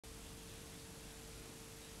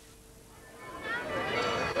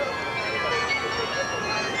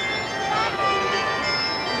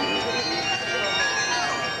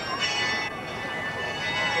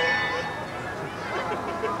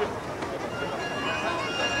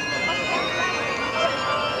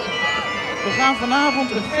gaan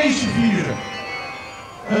vanavond een feestje vieren.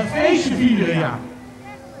 Een feestje vieren, ja.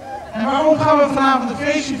 En waarom gaan we vanavond een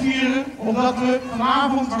feestje vieren? Omdat we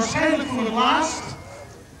vanavond waarschijnlijk voor het laatst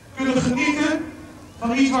kunnen genieten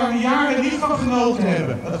van iets waar we jaren niet van genoten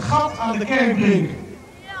hebben. Het gat aan de Kerkbrink.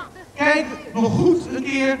 Kijk nog goed een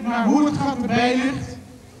keer naar hoe het gat erbij ligt.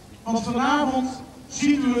 Want vanavond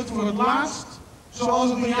zien we het voor het laatst zoals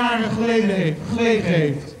het er jaren gelegen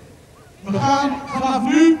heeft. We gaan vanaf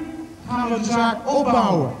nu de zaak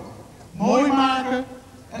opbouwen. Mooi maken.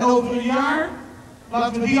 En over een jaar,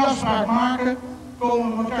 laten we die afspraak maken,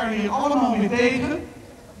 komen we elkaar hier allemaal weer tegen.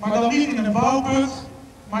 Maar dan niet in een bouwput,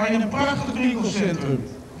 maar in een prachtig winkelcentrum.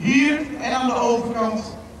 Hier en aan de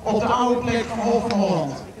overkant op de oude plek van Hof van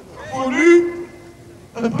Holland. Voor nu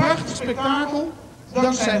een prachtig spektakel,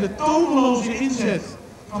 dankzij de tomeloze inzet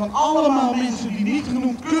van allemaal mensen die niet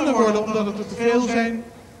genoemd kunnen worden omdat het er te veel zijn.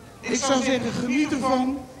 Ik zou zeggen, geniet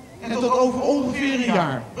ervan en tot over ongeveer een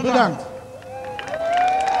jaar. Bedankt.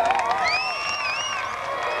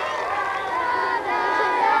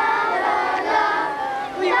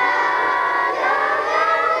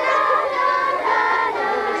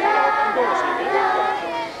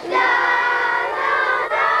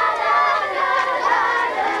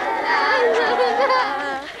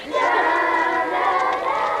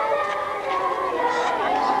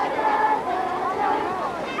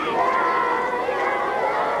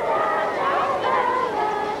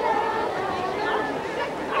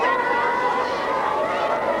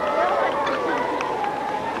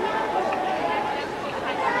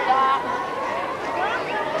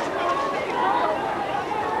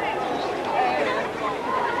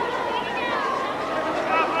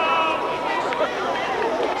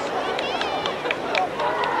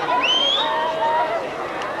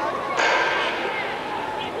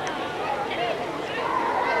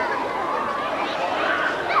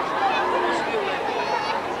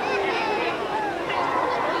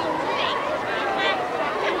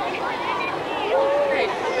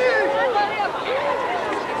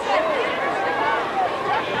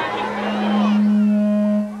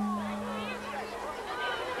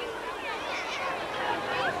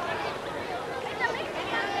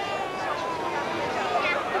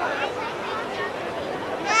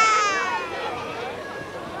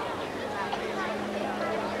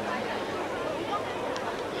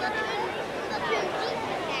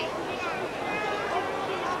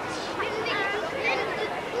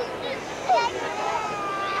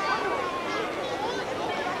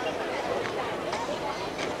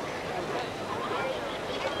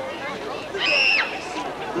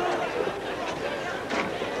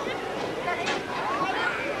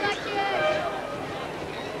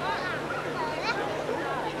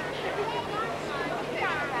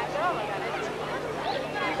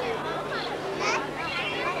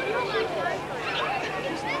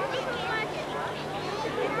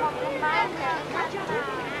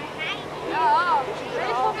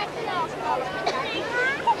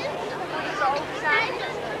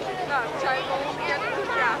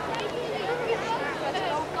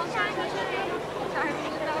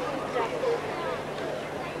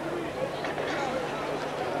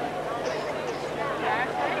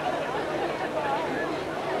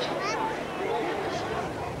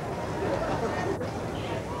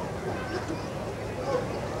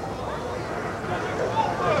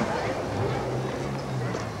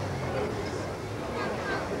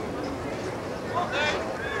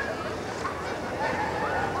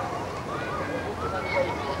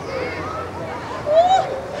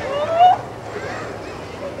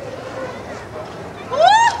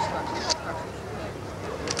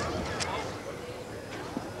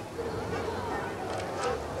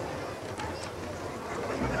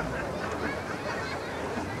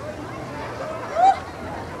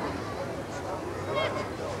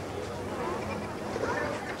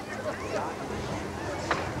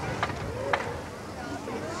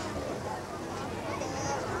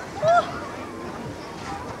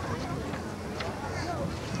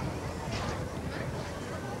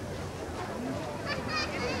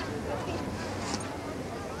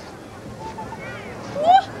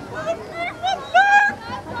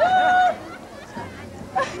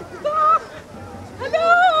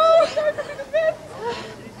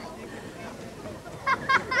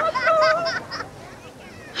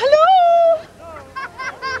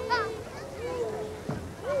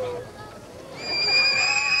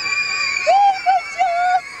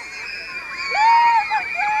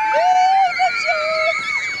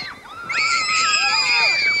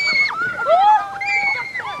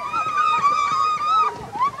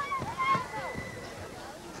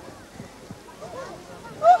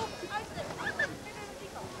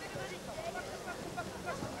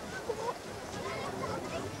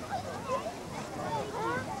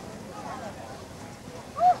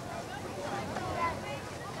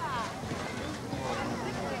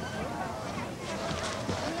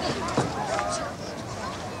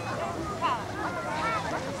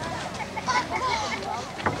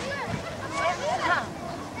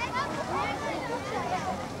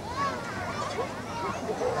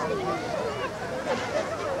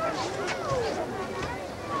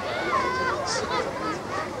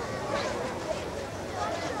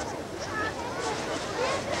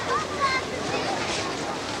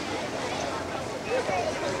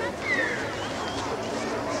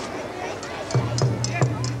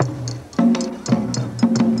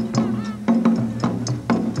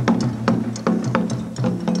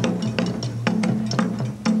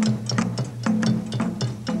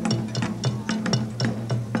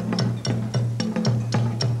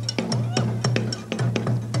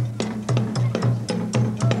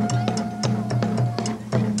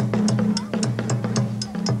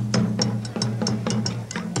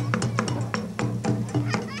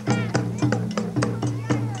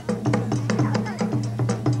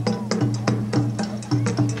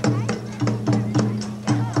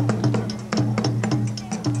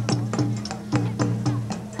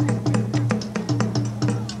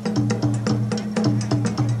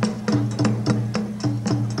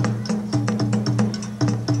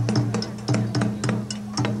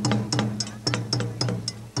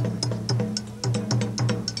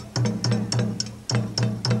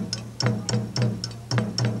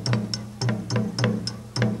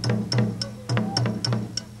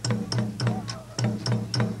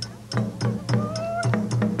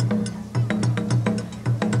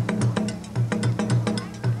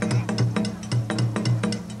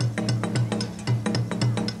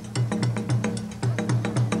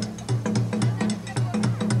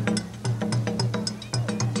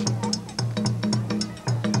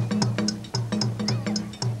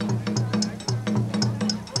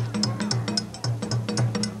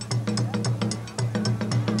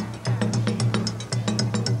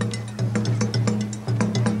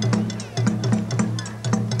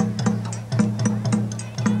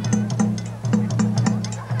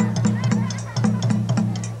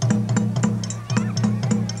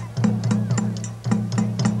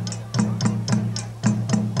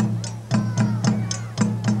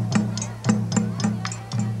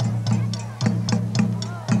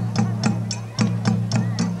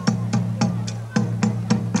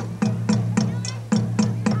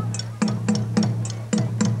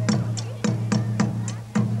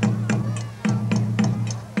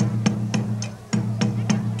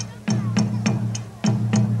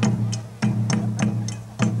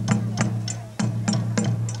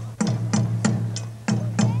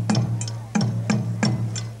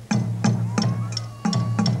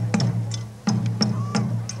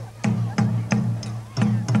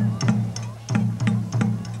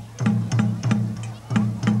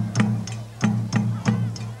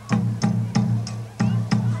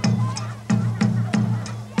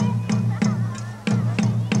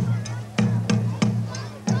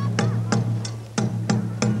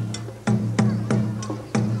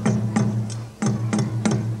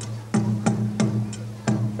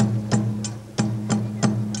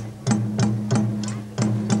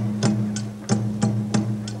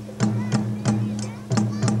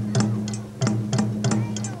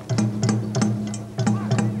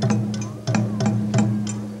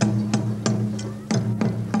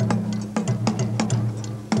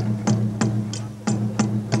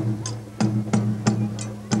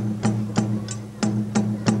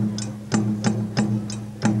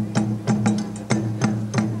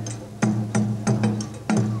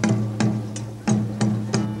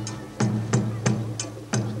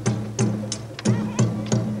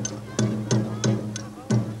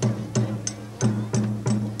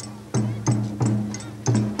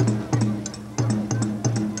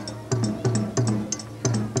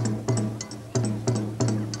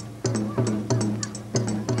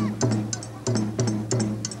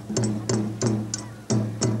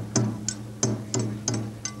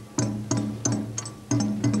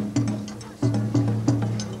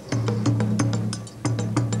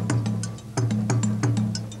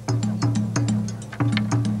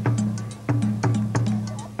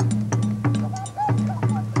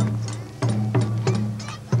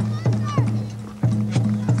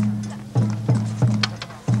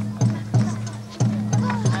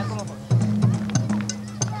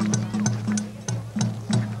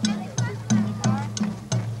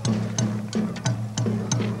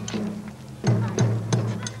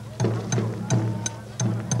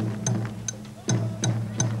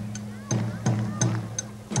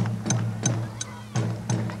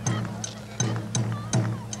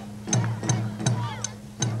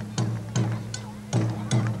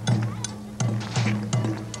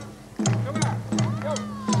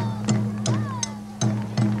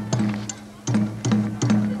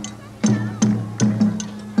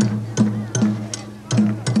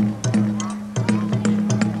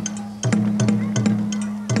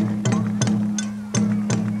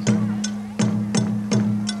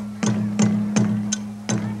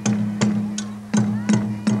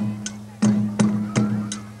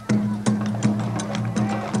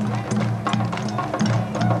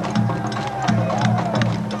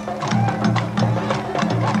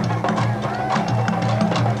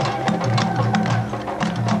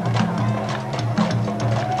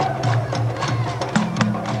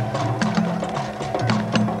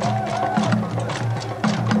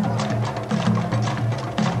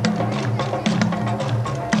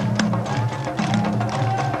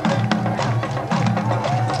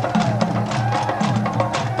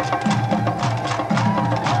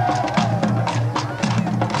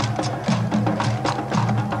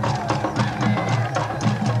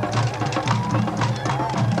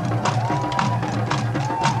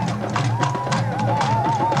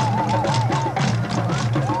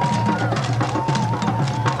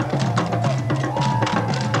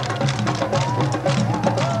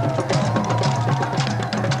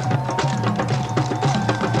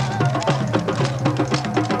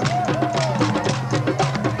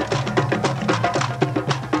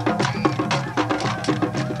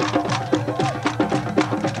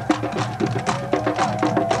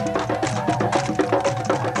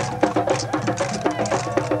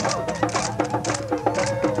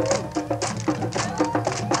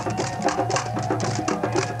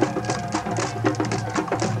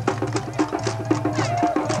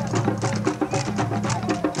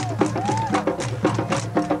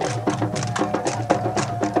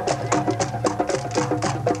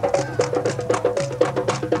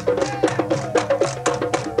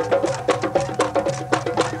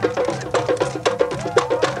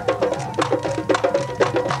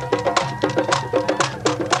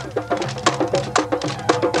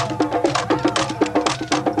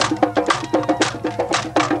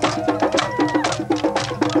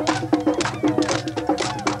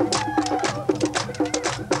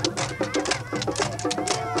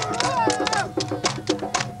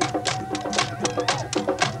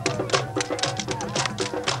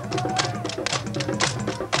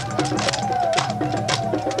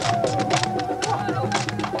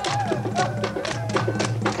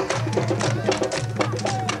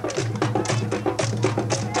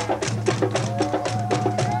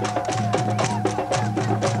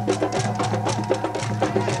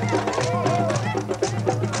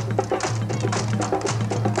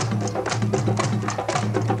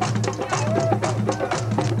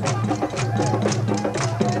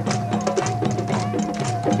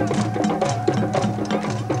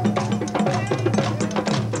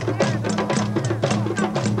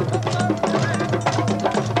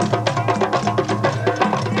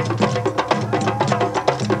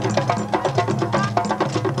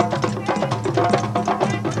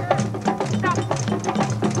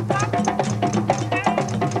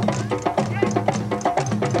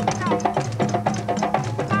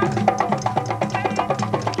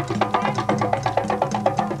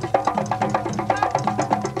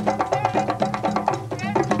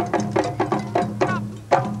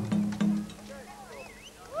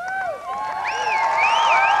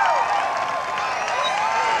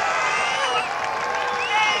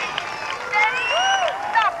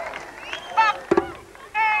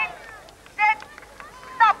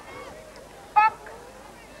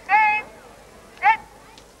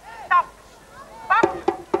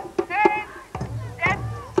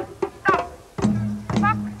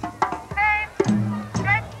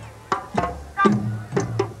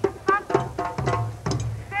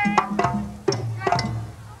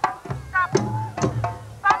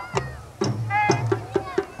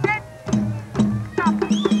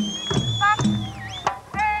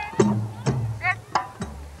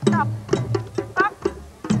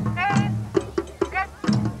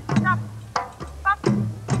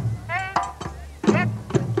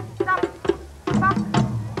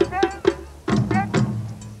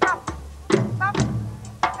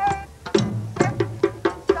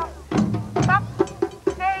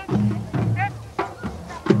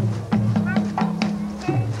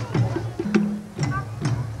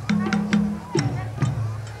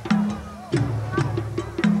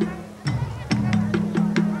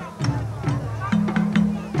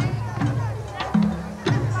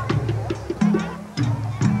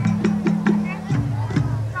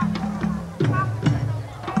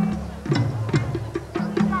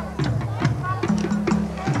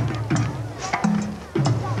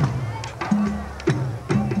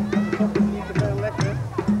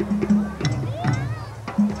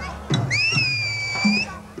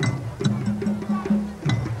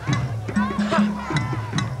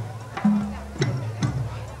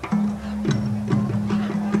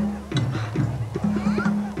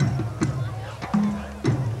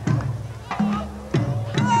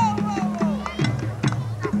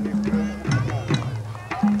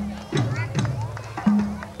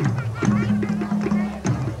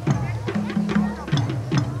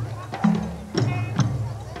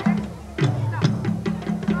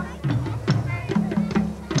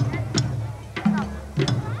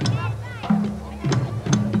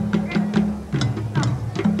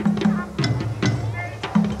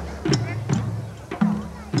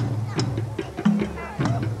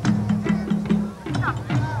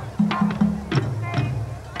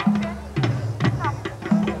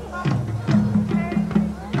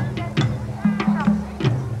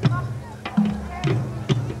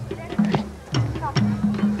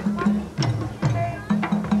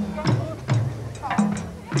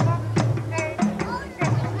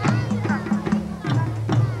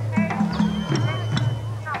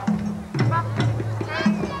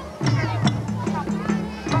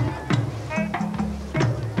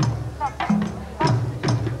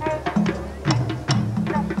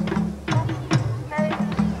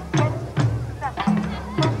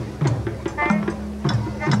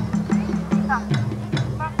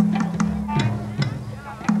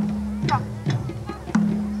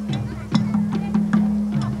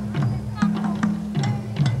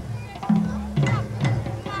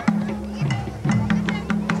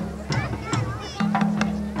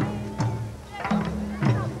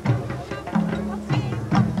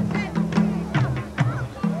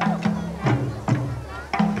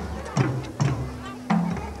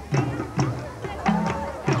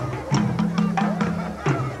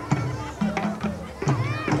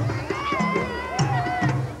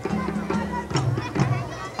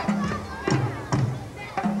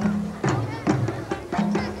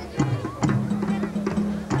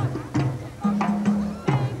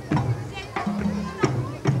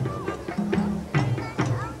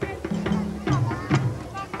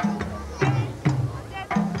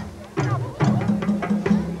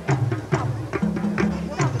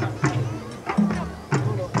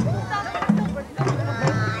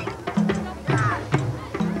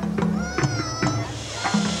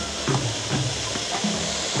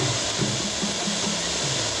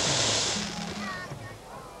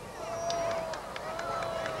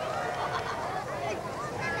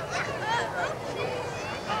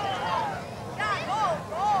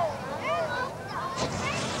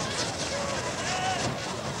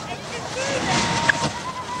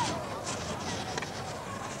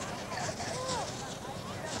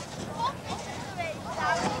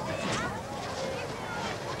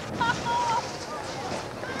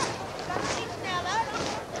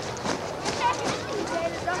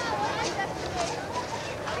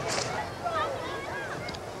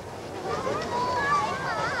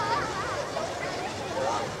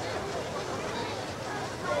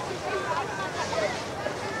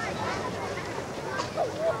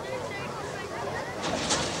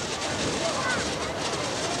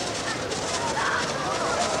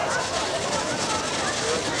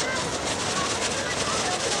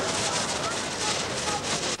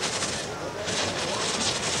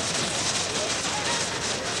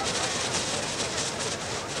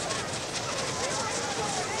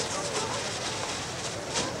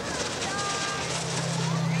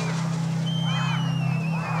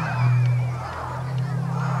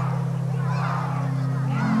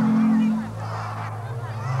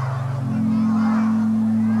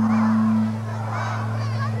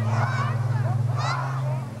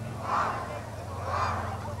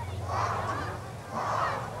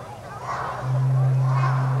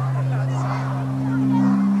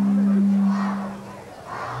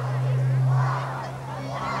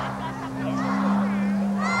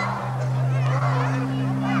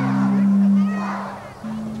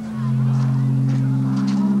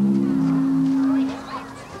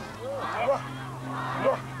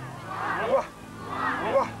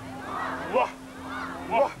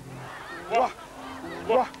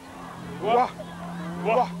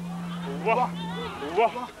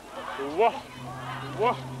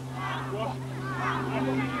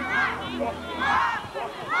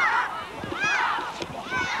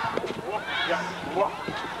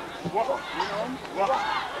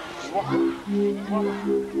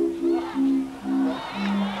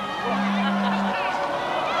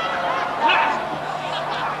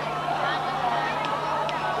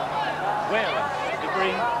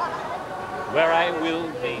 Where I will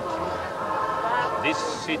meet you. This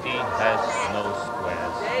city has no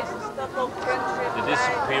squares. The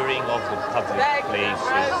disappearing of the public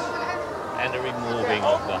places and the removing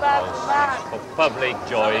of the houses for public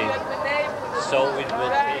joy, so it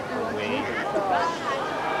will take away.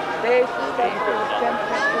 Deze stad bekend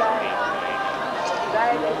van plein,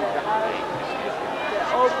 wijken de huizen, de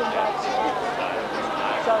openbaarheid,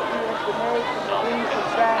 zal u het beneden doen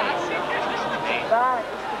verdwijnen. Waar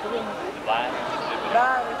is de brink?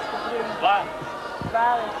 Waar is de brink?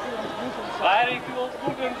 Waar ik u ontmoeten zal? Waar ik u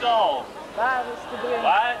ontmoeten zal? Waar is de brink?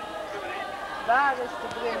 Waar is de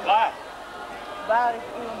brink? Waar ik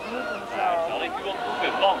u ontmoeten zal? Zal ik u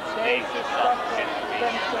ontmoeten, want deze stad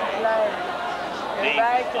bekend van plein. De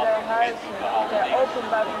wijken der huizen, der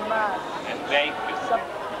openbaar vermaak. En wijken.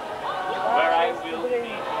 Waar is de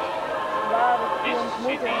brink? Waar ik u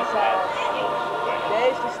ontmoeten zal.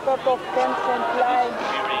 Deze stad of kent geen plein.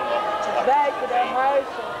 De wijken der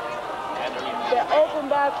huizen, der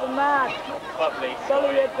openbaar vermaak. Zal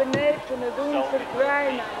u het benetene doen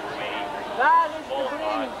verdwijnen. Waar is de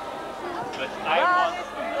brink? Waar is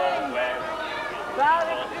de brink? Waar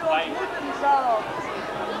ik u ontmoeten zal.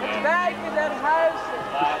 Het wijken der huizen,